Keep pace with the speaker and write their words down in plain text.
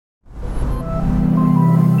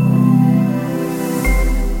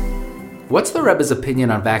What's the Rebbe's opinion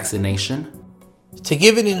on vaccination? To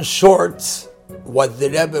give it in short, what the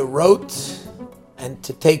Rebbe wrote, and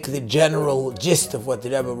to take the general gist of what the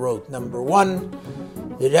Rebbe wrote. Number one,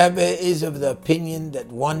 the Rebbe is of the opinion that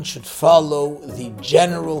one should follow the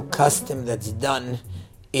general custom that's done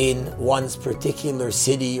in one's particular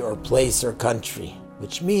city or place or country,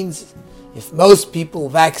 which means if most people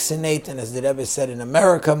vaccinate, and as the Rebbe said in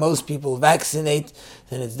America, most people vaccinate,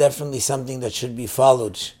 then it's definitely something that should be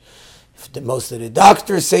followed. If most of the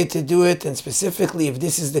doctors say to do it, and specifically if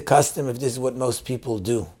this is the custom, if this is what most people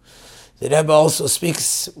do. The Rebbe also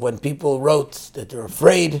speaks when people wrote that they're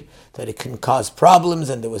afraid that it can cause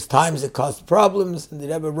problems, and there was times it caused problems, and the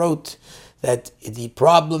Rebbe wrote that the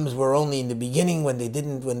problems were only in the beginning when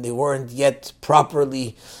they weren't yet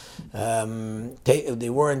properly, they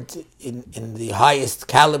weren't in the highest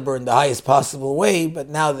caliber, in the highest possible way, but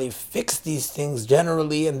now they've fixed these things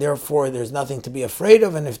generally, and therefore there's nothing to be afraid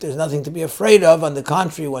of, and if there's nothing to be afraid of, on the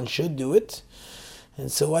contrary, one should do it. And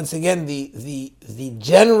so once again, the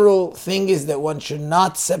general thing is that one should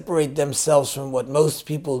not separate themselves from what most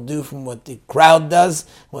people do, from what the crowd does.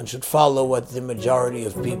 One should follow what the majority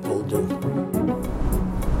of people do.